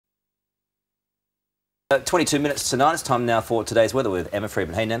22 minutes to 9. It's time now for today's weather with Emma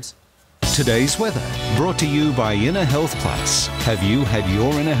Freeman. Hey, Nems. Today's weather brought to you by Inner Health Plus. Have you had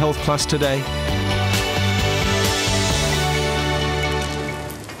your Inner Health Plus today?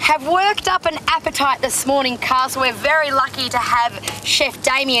 Have worked up an appetite this morning, Carl, so we're very lucky to have Chef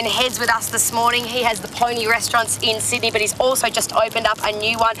Damian Heads with us this morning. He has the Pony restaurants in Sydney, but he's also just opened up a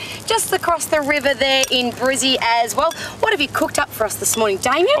new one just across the river there in Brisbane as well. What have you cooked up for us this morning,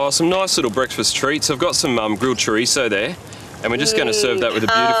 Damian? Oh, some nice little breakfast treats. I've got some grilled chorizo there, and we're just going to serve that with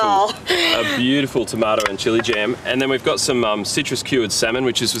a beautiful tomato and chili jam. And then we've got some citrus cured salmon,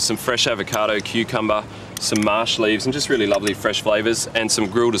 which is with some fresh avocado, cucumber, some marsh leaves, and just really lovely fresh flavours, and some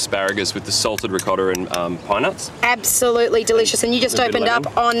grilled asparagus with the salted ricotta and pine nuts. Absolutely delicious. And you just opened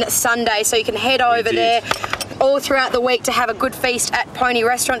up on Sunday, so you can head over there all throughout the week to have a good feast at Pony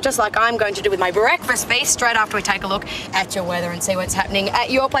Restaurant, just like I'm going to do with my breakfast feast straight after we take a look at your weather and see what's happening at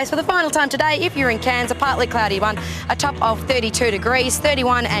your place for the final time today. If you're in Cairns, a partly cloudy one, a top of 32 degrees,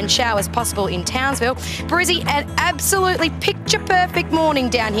 31 and showers possible in Townsville. Brizzy, an absolutely picture-perfect morning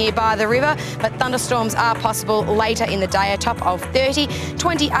down here by the river, but thunderstorms are possible later in the day, a top of 30,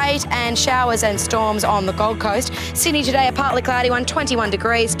 28 and showers and storms on the Gold Coast. Sydney today, a partly cloudy one, 21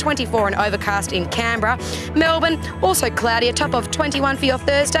 degrees, 24 and overcast in Canberra. Melbourne, also cloudy, a top of 21 for your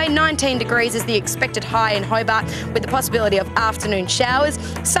Thursday, 19 degrees is the expected high in Hobart with the possibility of afternoon showers.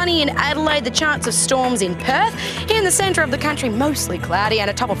 Sunny in Adelaide, the chance of storms in Perth. Here in the centre of the country, mostly cloudy and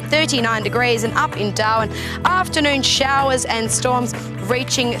a top of 39 degrees, and up in Darwin, afternoon showers and storms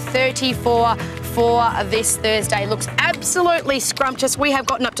reaching 34 for this Thursday. Looks absolutely scrumptious. We have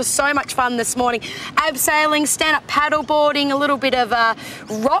gotten up to so much fun this morning. Abseiling, stand-up paddleboarding, a little bit of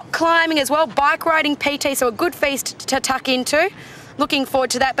rock climbing as well, bike riding, PT, so a good feast to tuck into. Looking forward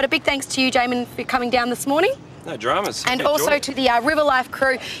to that. But a big thanks to you, Damian, for coming down this morning. No dramas. And also to the River Life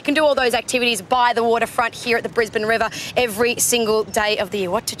crew. You can do all those activities by the waterfront here at the Brisbane River every single day of the year.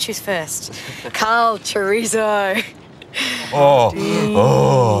 What to choose first? Carl, chorizo.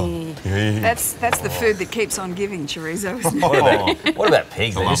 That's the food that keeps on giving, chorizo, isn't it? What about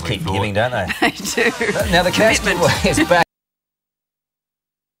pigs? They just keep giving, don't they? They do. Now the cast is back.